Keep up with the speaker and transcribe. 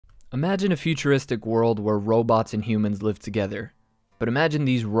Imagine a futuristic world where robots and humans live together. But imagine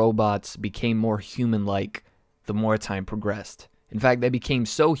these robots became more human-like the more time progressed. In fact, they became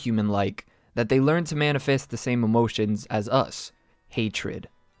so human-like that they learned to manifest the same emotions as us. Hatred,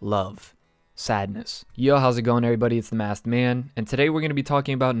 love, sadness. Yo, how's it going, everybody? It's the Masked Man, and today we're going to be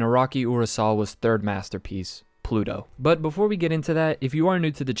talking about Naoki Urasawa's third masterpiece, Pluto. But before we get into that, if you are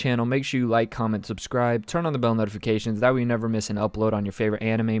new to the channel, make sure you like, comment, subscribe, turn on the bell notifications, that way you never miss an upload on your favorite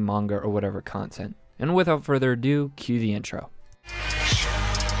anime, manga, or whatever content. And without further ado, cue the intro.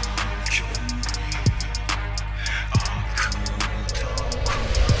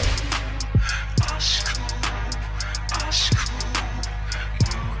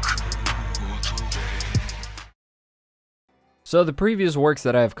 So the previous works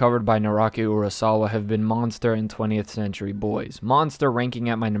that I have covered by Naoki Urasawa have been Monster and 20th Century Boys. Monster ranking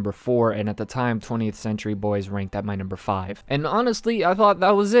at my number 4, and at the time 20th Century Boys ranked at my number 5. And honestly, I thought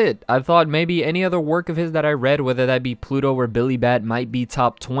that was it. I thought maybe any other work of his that I read, whether that be Pluto or Billy Bat, might be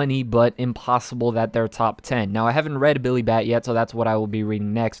top 20, but impossible that they're top 10. Now, I haven't read Billy Bat yet, so that's what I will be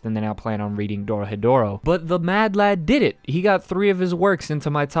reading next, and then I'll plan on reading Dorohedoro. But the mad lad did it. He got 3 of his works into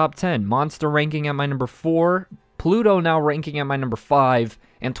my top 10. Monster ranking at my number 4, Pluto now ranking at my number 5,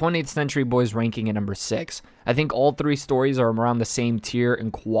 and 20th Century Boys ranking at number 6. I think all 3 stories are around the same tier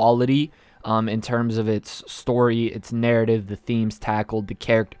in quality in terms of its story, its narrative, the themes tackled, the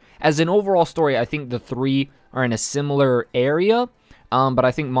character. As an overall story, I think the 3 are in a similar area, but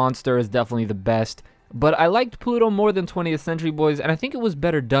I think Monster is definitely the best. But I liked Pluto more than 20th Century Boys, and I think it was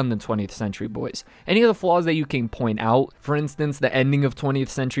better done than 20th Century Boys. Any of the flaws that you can point out, for instance, the ending of 20th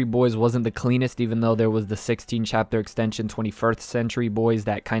Century Boys wasn't the cleanest, even though there was the 16-chapter extension 21st Century Boys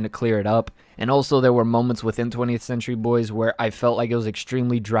that kind of cleared it up. And also there were moments within 20th Century Boys where I felt like it was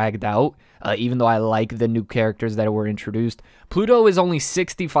extremely dragged out, even though I like the new characters that were introduced. Pluto is only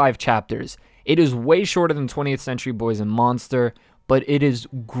 65 chapters. It is way shorter than 20th Century Boys and Monster, but it is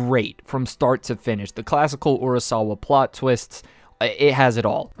great from start to finish. The classical Urasawa plot twists, it has it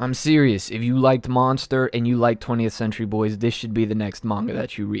all. I'm serious, if you liked Monster and you like 20th Century Boys, this should be the next manga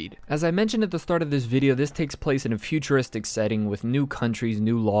that you read. As I mentioned at the start of this video, this takes place in a futuristic setting with new countries,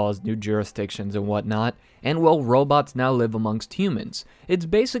 new laws, new jurisdictions, and whatnot. And well, robots now live amongst humans. It's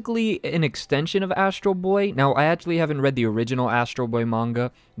basically an extension of Astro Boy. Now, I actually haven't read the original Astro Boy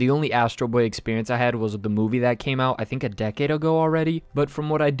manga. The only Astro Boy experience I had was the movie that came out, I think a decade ago already. But from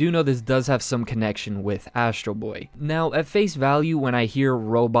what I do know, this does have some connection with Astro Boy. Now, at face value, when I hear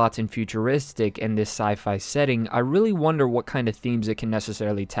robots and futuristic in this sci-fi setting, I really wonder what kind of themes it can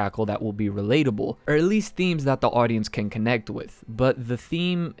necessarily tackle that will be relatable, or at least themes that the audience can connect with. But the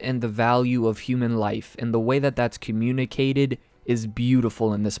theme and the value of human life and the way that that's communicated is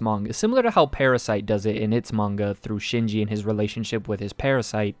beautiful in this manga, similar to how Parasite does it in its manga through Shinji and his relationship with his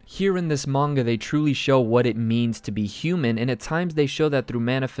parasite. Here in this manga, they truly show what it means to be human, and at times they show that through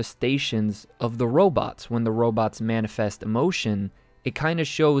manifestations of the robots. When the robots manifest emotion, it kind of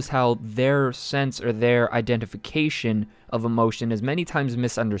shows how their sense or their identification of emotion is many times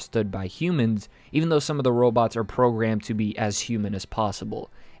misunderstood by humans, even though some of the robots are programmed to be as human as possible.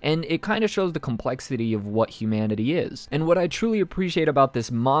 And it kind of shows the complexity of what humanity is. And what I truly appreciate about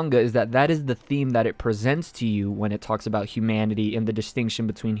this manga is that that is the theme that it presents to you when it talks about humanity and the distinction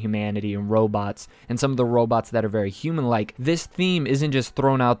between humanity and robots, and some of the robots that are very human-like. This theme isn't just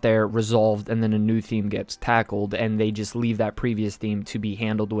thrown out there, resolved, and then a new theme gets tackled, and they just leave that previous theme to be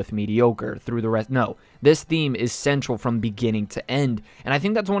handled with mediocre through the rest. No, this theme is central from beginning to end, and I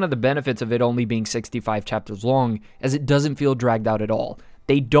think that's one of the benefits of it only being 65 chapters long, as it doesn't feel dragged out at all.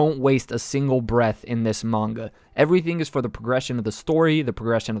 They don't waste a single breath in this manga. Everything is for the progression of the story, the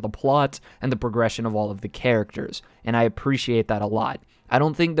progression of the plot, and the progression of all of the characters. And I appreciate that a lot. I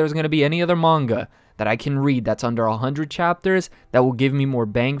don't think there's going to be any other manga that I can read that's under 100 chapters that will give me more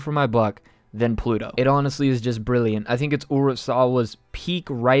bang for my buck than Pluto. It honestly is just brilliant. I think it's Urasawa's peak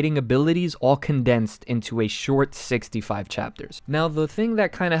writing abilities all condensed into a short 65 chapters. Now, the thing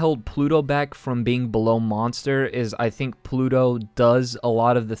that kind of held Pluto back from being below Monster is I think Pluto does a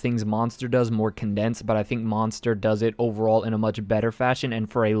lot of the things Monster does more condensed, but I think Monster does it overall in a much better fashion and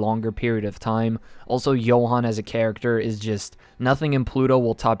for a longer period of time. Also, Johan as a character is just nothing in Pluto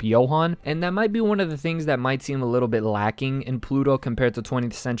will top Johan, and that might be one of the things that might seem a little bit lacking in Pluto compared to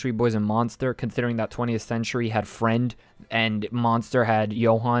 20th Century Boys and Monster, considering that 20th Century had Friend and Monster had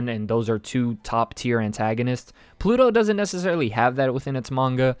Johan, and those are 2 top-tier antagonists. Pluto doesn't necessarily have that within its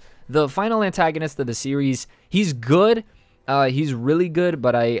manga. The final antagonist of the series, he's good, He's really good,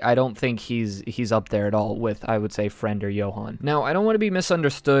 but I don't think he's up there at all with, I would say, Friend or Johan. Now, I don't want to be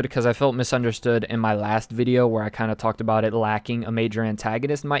misunderstood because I felt misunderstood in my last video where I kind of talked about it lacking a major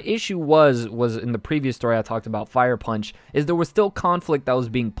antagonist. My issue was in the previous story I talked about Fire Punch, is there was still conflict that was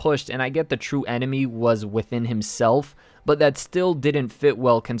being pushed, and I get the true enemy was within himself, but that still didn't fit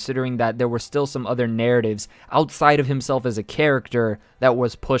well considering that there were still some other narratives outside of himself as a character that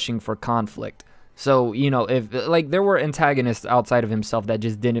was pushing for conflict. So, you know, if like there were antagonists outside of himself that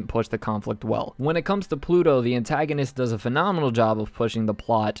just didn't push the conflict well. When it comes to Pluto, the antagonist does a phenomenal job of pushing the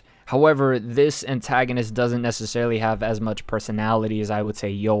plot. However, this antagonist doesn't necessarily have as much personality as I would say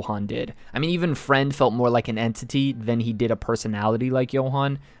Johan did. I mean, even Friend felt more like an entity than he did a personality like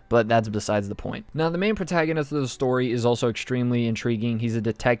Johan, but that's besides the point. Now, the main protagonist of the story is also extremely intriguing. He's a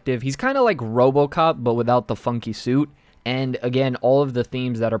detective. He's kind of like RoboCop, but without the funky suit. And again, all of the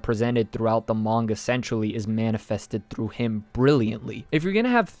themes that are presented throughout the manga centrally is manifested through him brilliantly. If you're going to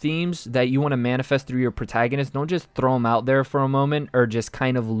have themes that you want to manifest through your protagonist, don't just throw them out there for a moment or just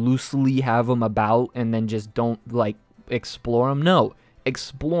kind of loosely have them about and then just don't like explore them. No,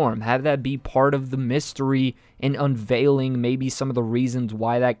 explore them. Have that be part of the mystery and unveiling maybe some of the reasons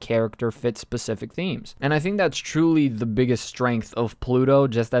why that character fits specific themes. And I think that's truly the biggest strength of Pluto,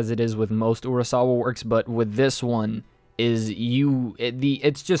 just as it is with most Urasawa works, but with this one,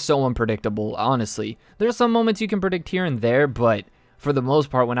 it's just so unpredictable, honestly. There's some moments you can predict here and there, but for the most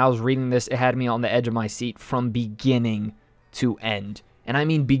part, when I was reading this, it had me on the edge of my seat from beginning to end. And I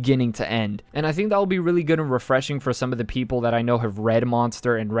mean beginning to end. And I think that will be really good and refreshing for some of the people that I know have read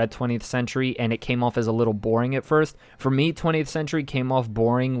Monster and read 20th Century, and it came off as a little boring at first. For me, 20th Century came off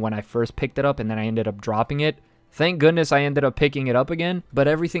boring when I first picked it up, and then I ended up dropping it. Thank goodness I ended up picking it up again, but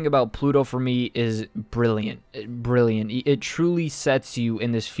everything about Pluto for me is brilliant. Brilliant. It truly sets you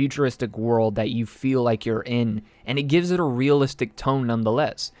in this futuristic world that you feel like you're in, and it gives it a realistic tone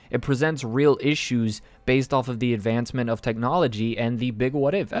nonetheless. It presents real issues based off of the advancement of technology and the big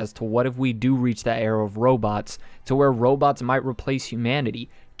what if as to what if we do reach that era of robots to where robots might replace humanity.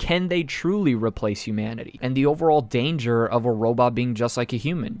 Can they truly replace humanity? And the overall danger of a robot being just like a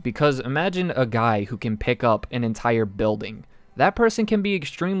human. Because imagine a guy who can pick up an entire building. That person can be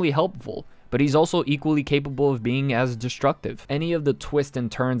extremely helpful, but he's also equally capable of being as destructive. Any of the twists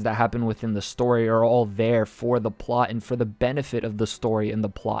and turns that happen within the story are all there for the plot and for the benefit of the story and the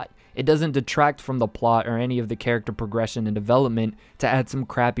plot. It doesn't detract from the plot or any of the character progression and development to add some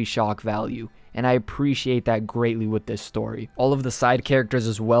crappy shock value. And I appreciate that greatly with this story. All of the side characters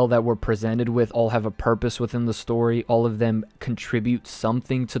as well that we're presented with all have a purpose within the story. All of them contribute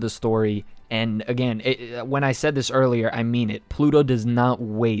something to the story. And again, when I said this earlier, I mean it. Pluto does not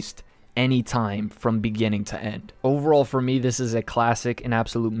waste any time from beginning to end. Overall, for me, this is a classic, an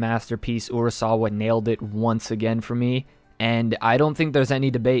absolute masterpiece. Urasawa nailed it once again for me. And I don't think there's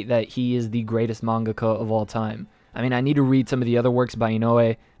any debate that he is the greatest mangaka of all time. I mean, I need to read some of the other works by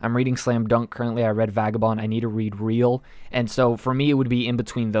Inoue. I'm reading Slam Dunk currently. I read Vagabond. I need to read Real. And so for me, it would be in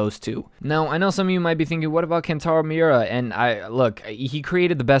between those two. Now, I know some of you might be thinking, what about Kentaro Miura? And look, he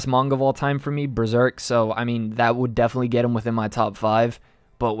created the best manga of all time for me, Berserk. So, I mean, that would definitely get him within my top 5.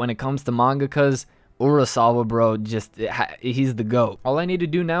 But when it comes to mangakas, Urasawa, bro, he's the GOAT. All I need to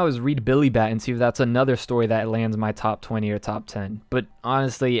do now is read Billy Bat and see if that's another story that lands my top 20 or top 10. But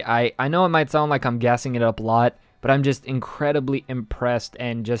honestly, I know it might sound like I'm gassing it up a lot, but I'm just incredibly impressed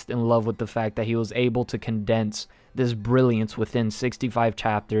and just in love with the fact that he was able to condense this brilliance within 65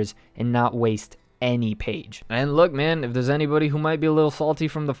 chapters and not waste any page. And look, man, if there's anybody who might be a little salty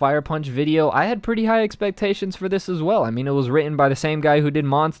from the Fire Punch video, I had pretty high expectations for this as well. I mean, it was written by the same guy who did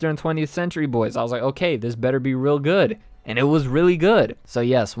Monster and 20th Century Boys. I was like, okay, this better be real good. And it was really good. So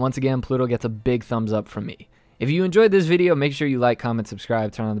yes, once again, Pluto gets a big thumbs up from me. If you enjoyed this video, make sure you like, comment,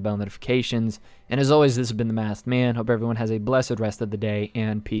 subscribe, turn on the bell notifications. And as always, this has been The Masked Man. Hope everyone has a blessed rest of the day,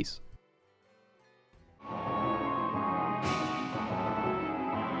 and peace.